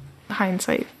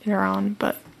hindsight later on,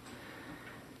 but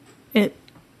I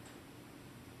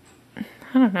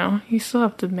don't know, you still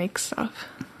have to make stuff.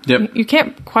 Yep. You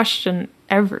can't question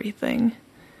everything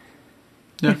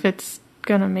Yeah. if it's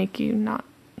gonna make you not,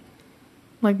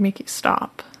 like, make you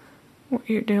stop what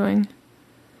you're doing.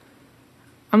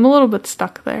 I'm a little bit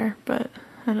stuck there, but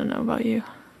I don't know about you.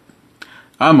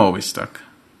 I'm always stuck.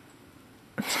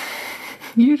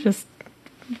 You just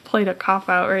played a cop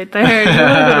out right there. You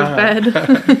wanna go to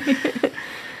bed.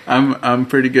 I'm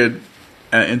pretty good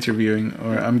at interviewing,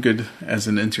 or I'm good as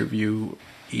an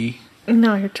interviewee.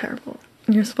 No, you're terrible.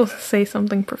 You're supposed to say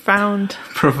something profound.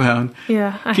 Profound.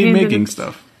 Yeah, Keep making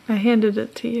stuff. I handed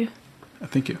it to you.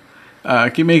 Thank you.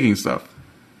 Keep making stuff.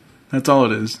 That's all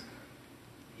it is.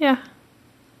 Yeah.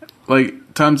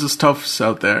 Like, times of stuff's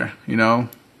out there, you know?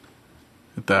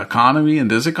 With the economy and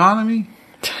this economy.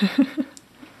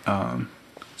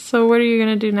 So what are you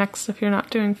going to do next if you're not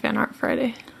doing Fan Art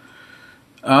Friday?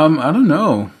 I don't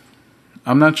know.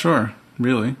 I'm not sure,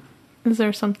 really. Is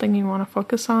there something you want to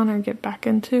focus on or get back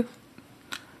into?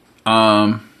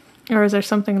 Or Or is there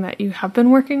something that you have been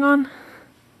working on?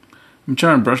 I'm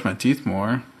trying to brush my teeth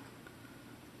more.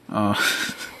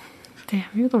 Damn,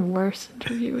 you're the worst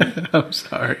interviewer. I'm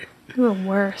sorry. You're the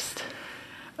worst.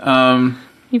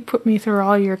 You put me through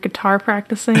all your guitar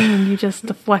practicing and you just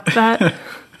deflect that.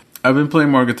 I've been playing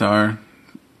more guitar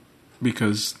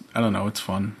because, I don't know, it's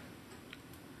fun.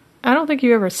 I don't think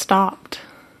you ever stopped.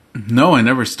 No, I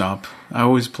never stop. I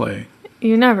always play.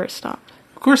 You never stopped.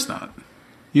 Of course not.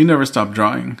 You never stop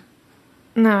drawing.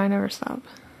 No, I never stopped.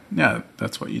 Yeah,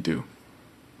 that's what you do.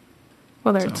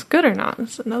 Whether it's good or not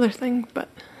is another thing, but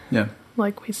Yeah.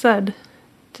 like we said,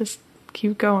 just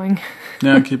keep going.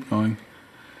 Yeah, keep going.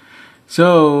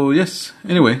 So, yes.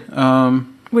 Anyway,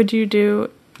 Would you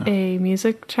do a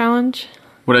music challenge?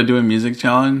 would I do a music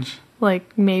challenge?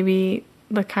 Like maybe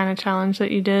the kind of challenge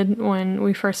that you did when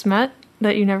we first met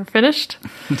that you never finished?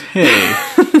 Hey.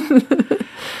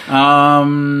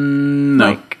 No.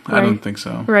 Like, I don't think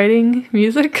so. Writing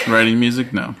music? Writing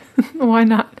music? No. Why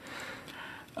not?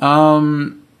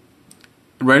 Writing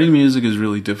music is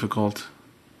really difficult.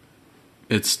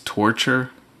 It's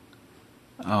torture.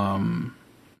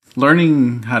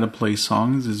 Learning how to play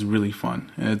songs is really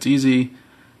fun. And it's easy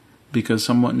because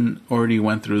someone already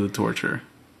went through the torture.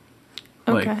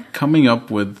 Okay. Like, coming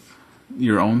up with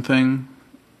your own thing,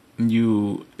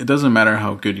 it doesn't matter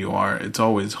how good you are, it's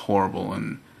always horrible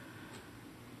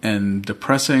and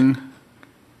depressing,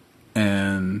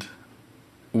 and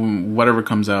whatever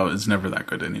comes out is never that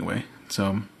good anyway.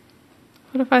 So,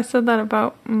 What if I said that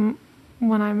about when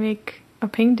I make a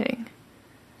painting?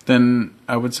 then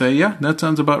I would say, yeah, that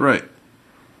sounds about right.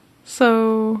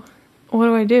 So, what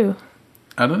do I do?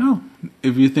 I don't know.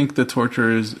 If you think the torture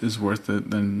is worth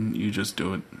it, then you just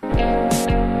do it.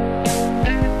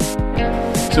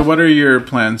 So what are your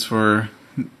plans for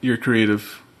your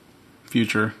creative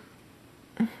future?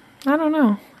 I don't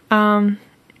know.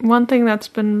 One thing that's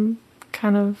been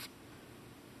kind of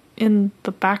in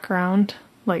the background,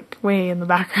 like way in the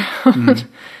background,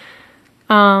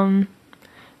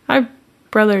 my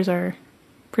brothers are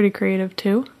pretty creative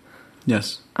too.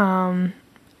 Yes.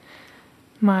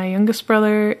 My youngest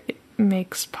brother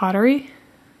makes pottery.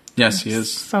 Yes, he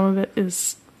is. Some of it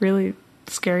is really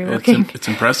scary looking. It's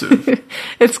impressive.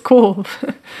 It's cool.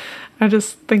 I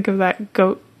just think of that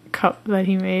goat cup that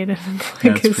he made, and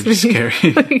It's pretty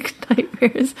scary. Like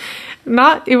nightmares.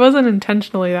 It wasn't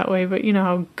intentionally that way, but you know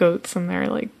how goats and their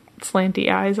like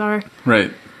slanty eyes are.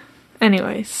 Right.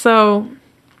 Anyway, so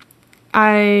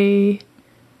I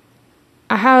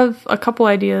have a couple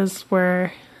ideas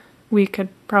where we could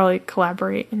probably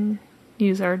collaborate and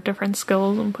use our different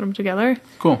skills and put them together.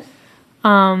 Cool.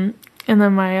 And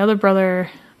then my other brother,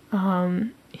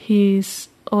 he's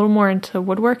a little more into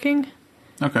woodworking.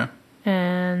 Okay.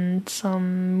 And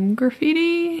some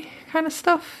graffiti kind of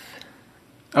stuff.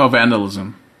 Oh,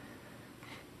 vandalism.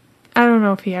 I don't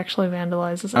know if he actually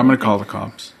vandalizes. I'm going anything. to call the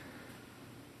cops.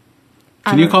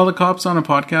 Can you call the cops on a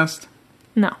podcast?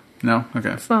 No. No?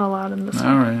 Okay. It's not allowed in this All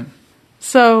one. right.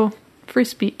 So, free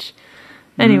speech.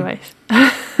 Anyways.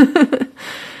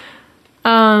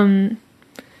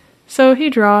 So he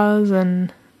draws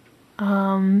and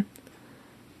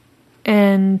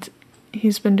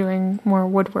he's been doing more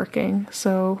woodworking.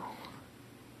 So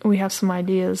we have some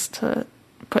ideas to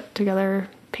put together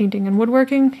painting and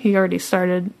woodworking. He already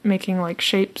started making like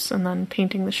shapes and then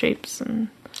painting the shapes and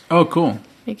Oh, cool.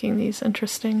 making these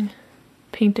interesting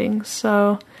paintings.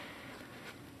 So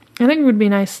I think it would be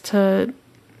nice to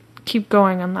keep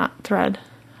going on that thread.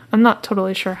 I'm not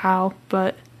totally sure how,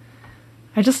 but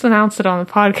I just announced it on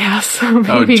the podcast,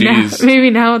 so maybe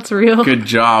now it's real. Good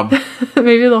job.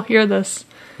 Maybe they'll hear this.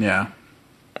 Yeah.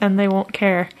 And they won't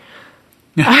care.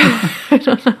 I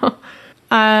don't know.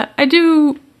 I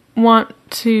do want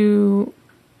to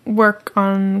work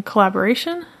on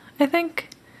collaboration, I think.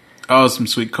 Oh, some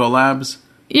sweet collabs?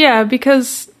 Yeah,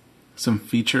 because... Some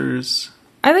features?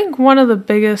 I think one of the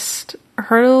biggest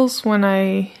hurdles when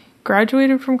I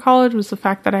graduated from college was the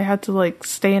fact that I had to, like,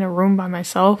 stay in a room by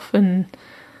myself and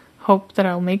hope that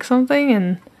I'll make something,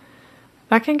 and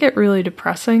that can get really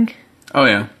depressing. Oh,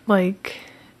 yeah. Like,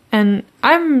 and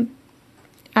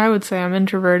I would say I'm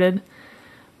introverted,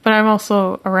 but I'm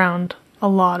also around a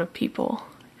lot of people.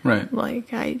 Right.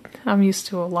 Like, I'm used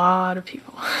to a lot of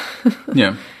people.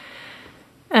 Yeah.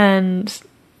 And,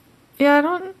 yeah,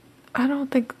 I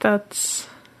don't think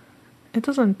it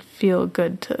doesn't feel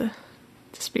good to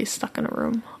just be stuck in a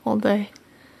room all day.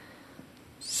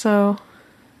 So,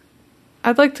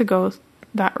 I'd like to go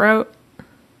that route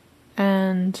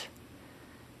and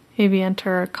maybe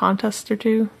enter a contest or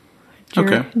two.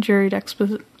 Juried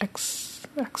exhibition.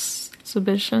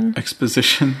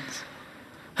 Expositions.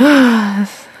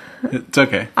 It's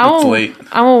okay. It's late.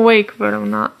 I'm awake, but I'm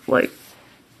not, like,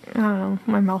 I don't know,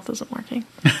 my mouth isn't working.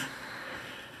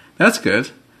 That's good.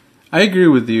 I agree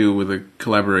with you with the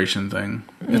collaboration thing.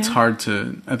 Yeah. It's hard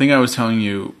to... I think I was telling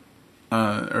you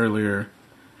earlier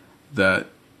that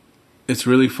it's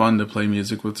really fun to play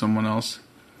music with someone else,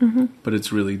 but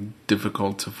it's really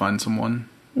difficult to find someone.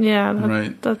 Yeah,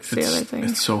 right? That's the other thing.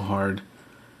 It's so hard.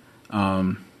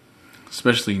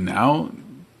 Especially now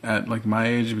at, like, my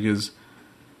age, because,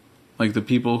 like, the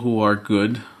people who are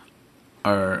good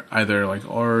are either, like,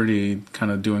 already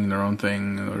kind of doing their own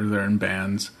thing, or they're in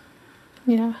bands.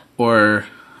 Yeah. Or,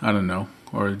 I don't know,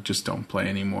 or just don't play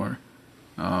anymore.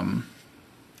 And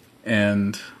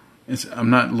I'm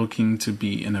not looking to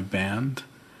be in a band.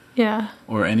 Yeah.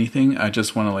 Or anything. I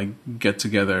just want to, like, get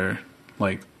together,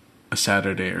 like, a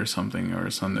Saturday or something, or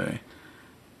a Sunday,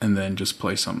 and then just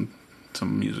play some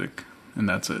music, and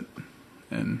that's it.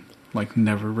 And, like,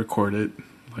 never record it.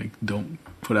 Like, don't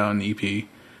put out an EP.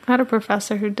 I had a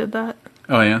professor who did that.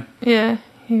 Oh, yeah? Yeah.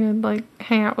 He would, like,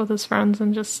 hang out with his friends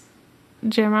and just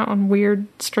jam out on weird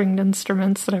stringed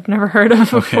instruments that I've never heard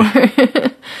of before.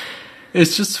 Okay.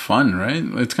 It's just fun, right?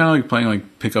 It's kind of like playing,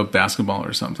 like, pickup basketball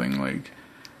or something. Like,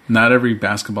 not every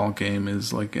basketball game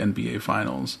is, like, NBA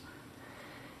Finals.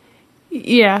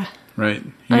 Yeah. Right?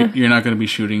 You're not going to be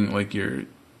shooting, like, your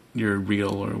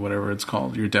reel or whatever it's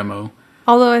called, your demo.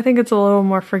 Although I think it's a little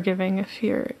more forgiving if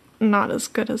you're not as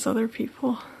good as other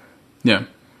people. Yeah.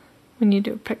 When you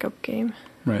do a pickup game.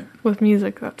 Right. With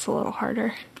music, that's a little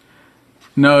harder.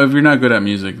 No, if you're not good at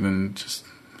music, then just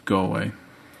go away.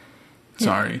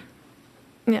 Sorry.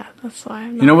 Yeah, that's why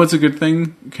I'm not. You know what's a good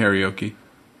thing? Karaoke.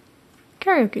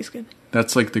 Karaoke's good.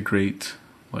 That's, like, the great,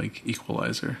 like,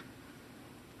 equalizer.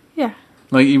 Yeah.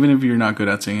 Like, even if you're not good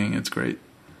at singing, it's great.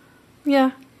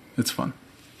 Yeah. It's fun.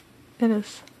 It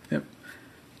is. Yep.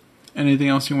 Anything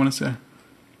else you want to say?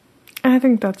 I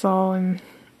think that's all. I'm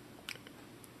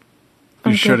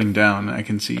You're shutting down. I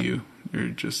can see you. You're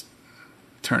just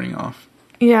turning off.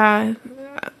 Yeah.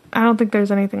 I don't think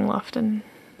there's anything left in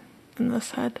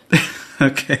this head.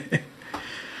 Okay.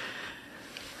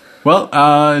 Well,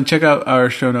 check out our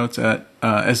show notes at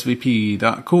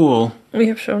svp.cool. We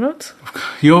have show notes?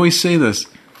 You always say this.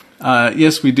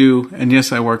 Yes, we do. And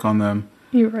yes, I work on them.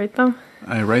 You write them?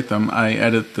 I write them. I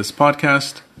edit this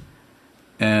podcast.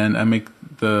 And I make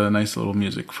the nice little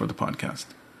music for the podcast.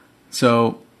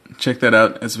 So check that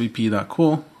out,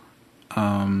 svp.cool.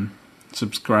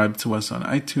 Subscribe to us on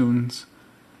iTunes.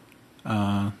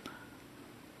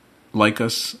 Like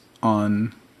us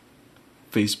on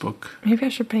Facebook. Maybe I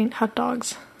should paint hot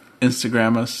dogs.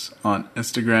 Instagram us on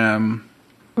Instagram.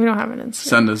 We don't have an Instagram.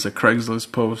 Send us a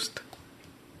Craigslist post.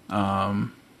 I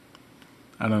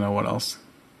don't know what else.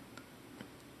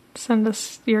 Send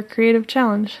us your creative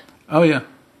challenge. Oh, yeah.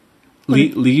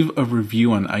 Leave a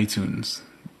review on iTunes.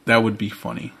 That would be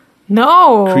funny.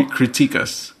 No! Critique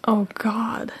us. Oh,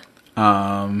 God.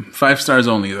 5 stars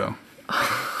only, though.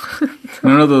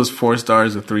 None of those 4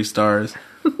 stars or 3 stars.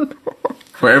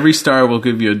 For every star, we'll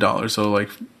give you $1. So, like,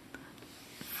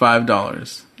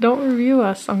 $5. Don't review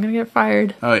us. I'm going to get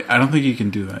fired. I don't think you can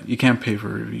do that. You can't pay for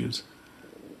reviews.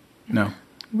 No.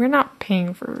 We're not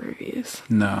paying for reviews.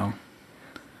 No.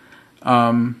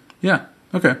 Yeah.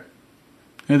 Okay.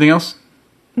 Anything else?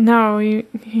 No, you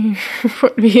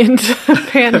put me into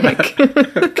panic.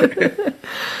 Okay.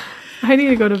 I need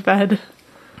to go to bed.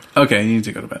 Okay, you need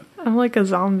to go to bed. I'm like a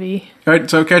zombie. All right,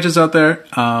 so catch us out there.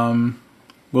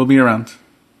 We'll be around.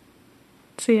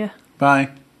 See ya. Bye.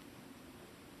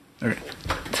 Okay.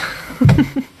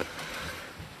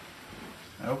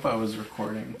 I hope I was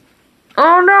recording.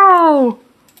 Oh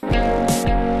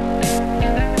no!